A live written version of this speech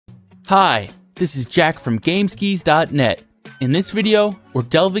Hi, this is Jack from Gameskis.net. In this video, we're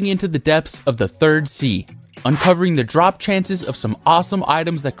delving into the depths of the Third Sea, uncovering the drop chances of some awesome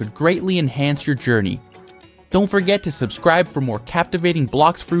items that could greatly enhance your journey. Don't forget to subscribe for more captivating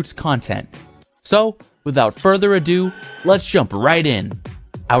Blox Fruits content. So, without further ado, let's jump right in.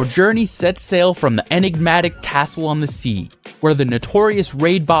 Our journey sets sail from the enigmatic castle on the sea, where the notorious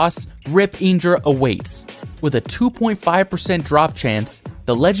raid boss Rip Indra awaits. With a 2.5% drop chance,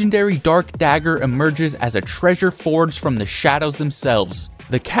 the legendary Dark Dagger emerges as a treasure forged from the shadows themselves.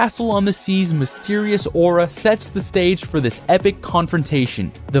 The castle on the sea's mysterious aura sets the stage for this epic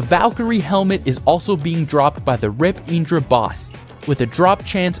confrontation. The Valkyrie Helmet is also being dropped by the Rip Indra boss, with a drop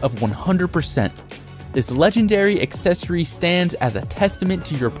chance of 100%. This legendary accessory stands as a testament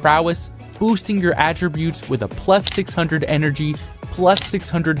to your prowess, boosting your attributes with a plus 600 energy, plus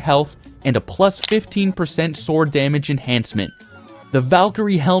 600 health, and a plus 15% sword damage enhancement. The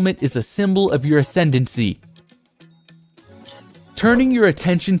Valkyrie Helmet is a symbol of your ascendancy. Turning your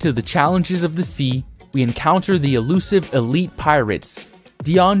attention to the challenges of the sea, we encounter the elusive elite pirates,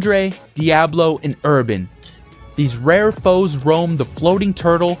 Deandre, Diablo, and Urban. These rare foes roam the Floating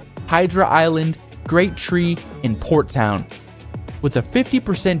Turtle, Hydra Island, Great Tree, and Port Town. With a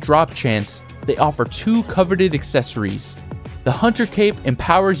 50% drop chance, they offer two coveted accessories. The Hunter Cape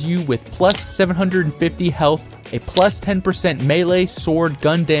empowers you with plus 750 health, a plus 10% melee sword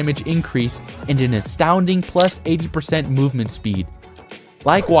gun damage increase, and an astounding plus 80% movement speed.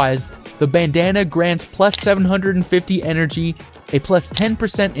 Likewise, the Bandanna grants plus 750 energy, a plus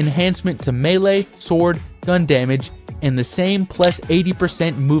 10% enhancement to melee, sword, gun damage, and the same plus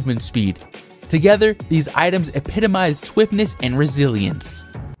 80% movement speed. Together, these items epitomize swiftness and resilience.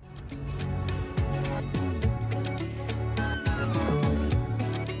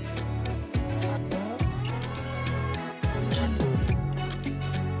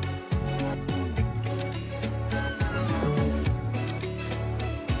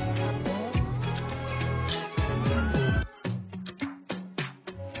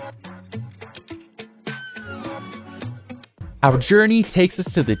 Our journey takes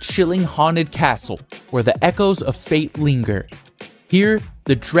us to the chilling haunted castle, where the echoes of fate linger. Here,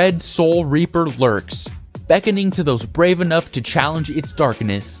 the dread Soul Reaper lurks, beckoning to those brave enough to challenge its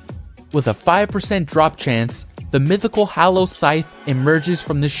darkness. With a 5% drop chance, the mythical Hallow Scythe emerges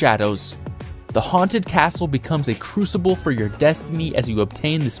from the shadows. The haunted castle becomes a crucible for your destiny as you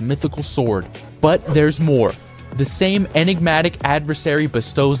obtain this mythical sword. But there's more. The same enigmatic adversary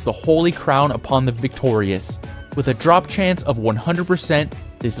bestows the holy crown upon the victorious. With a drop chance of 100%,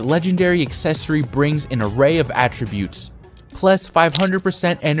 this legendary accessory brings an array of attributes, plus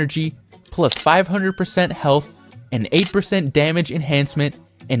 500% energy, plus 500% health, an 8% damage enhancement,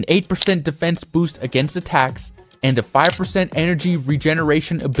 an 8% defense boost against attacks, and a 5% energy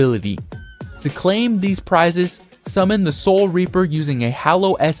regeneration ability. To claim these prizes, summon the Soul Reaper using a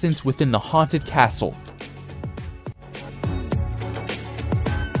Hallow Essence within the haunted castle.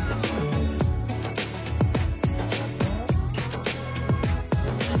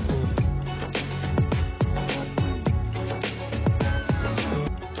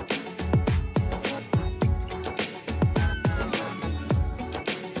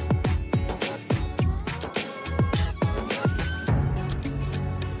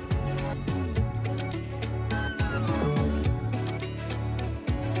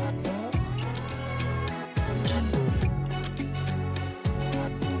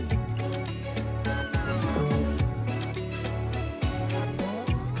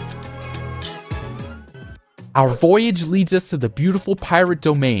 Our voyage leads us to the beautiful pirate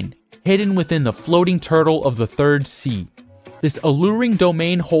domain, hidden within the Floating Turtle of the Third Sea. This alluring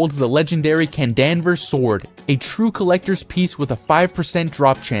domain holds the legendary Canvander sword, a true collector's piece with a 5%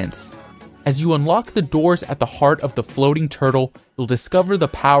 drop chance. As you unlock the doors at the heart of the Floating Turtle, you'll discover the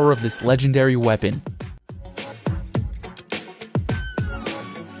power of this legendary weapon.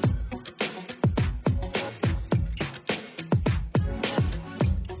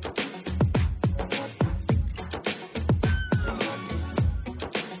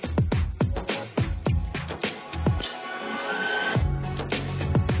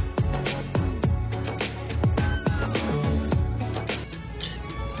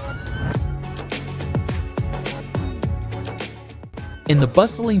 In the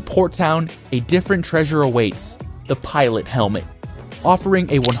bustling port town, a different treasure awaits, the Pilot Helmet. Offering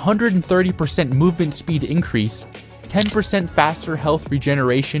a 130% movement speed increase, 10% faster health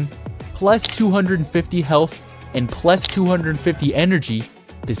regeneration, plus 250 health, and plus 250 energy,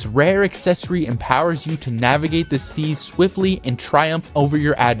 this rare accessory empowers you to navigate the seas swiftly and triumph over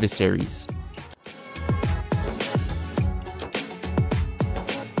your adversaries.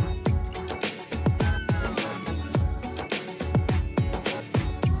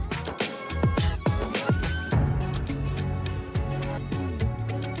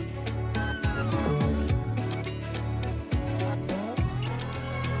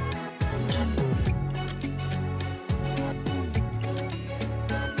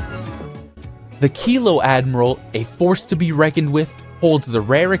 The Kilo Admiral, a force to be reckoned with, holds the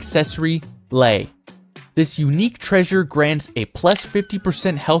rare accessory, Lay. This unique treasure grants a plus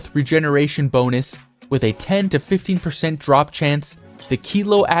 50% health regeneration bonus. With a 10 to 15% drop chance, the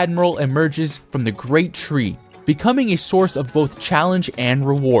Kilo Admiral emerges from the Great Tree, becoming a source of both challenge and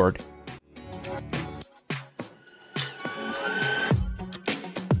reward.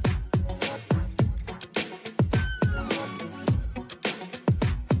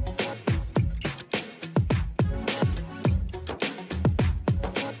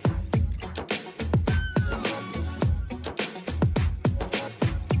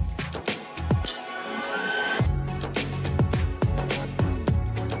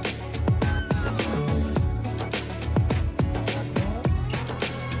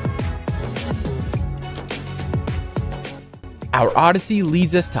 Our odyssey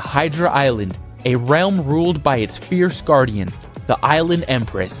leads us to Hydra Island, a realm ruled by its fierce guardian, the Island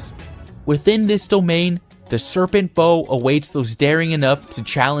Empress. Within this domain, the Serpent Bow awaits those daring enough to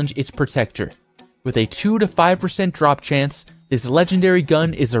challenge its protector. With a 2 to 5% drop chance, this legendary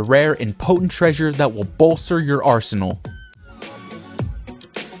gun is a rare and potent treasure that will bolster your arsenal.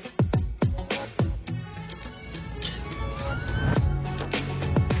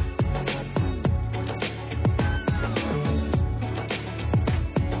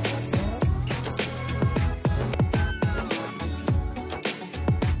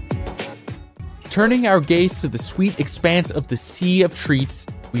 Turning our gaze to the sweet expanse of the Sea of Treats,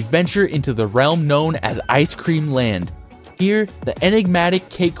 we venture into the realm known as Ice Cream Land. Here, the enigmatic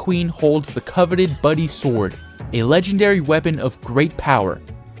Cake Queen holds the coveted Buddy Sword, a legendary weapon of great power.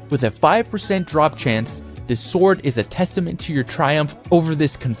 With a 5% drop chance, this sword is a testament to your triumph over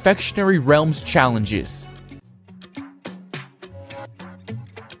this confectionery realm's challenges.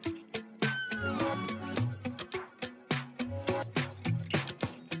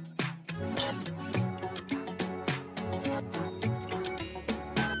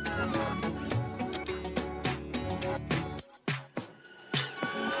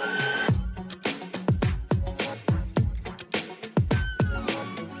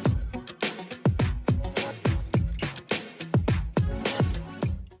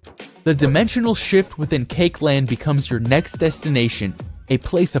 The dimensional shift within Cake Land becomes your next destination, a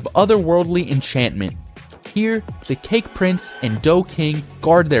place of otherworldly enchantment. Here, the Cake Prince and Dough King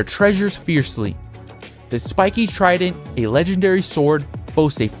guard their treasures fiercely. The Spikey Trident, a legendary sword,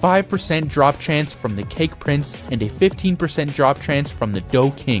 boasts a 5% drop chance from the Cake Prince and a 15% drop chance from the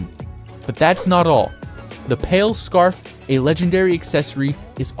Dough King. But that's not all. The Pale Scarf, a legendary accessory,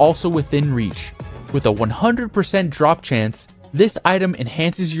 is also within reach. With a 100% drop chance, this item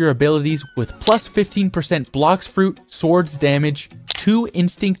enhances your abilities with plus 15% Blox Fruit swords damage, 2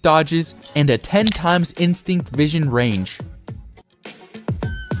 instinct dodges, and a 10 times instinct vision range.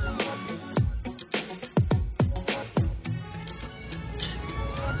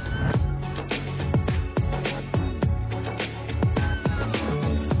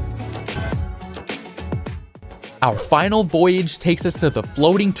 Our final voyage takes us to the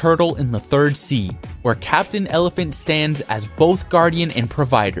floating turtle in the Third Sea, where Captain Elephant stands as both guardian and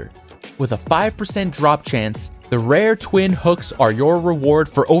provider. With a 5% drop chance, the rare twin hooks are your reward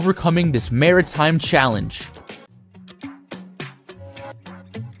for overcoming this maritime challenge.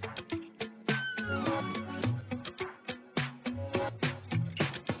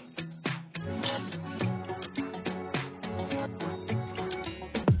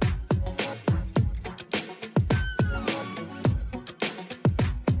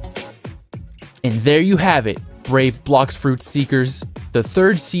 And there you have it, brave Blox Fruits seekers. The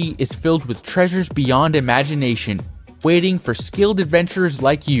Third Sea is filled with treasures beyond imagination, waiting for skilled adventurers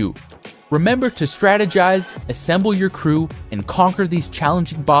like you. Remember to strategize, assemble your crew, and conquer these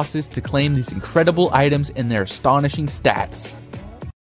challenging bosses to claim these incredible items and their astonishing stats.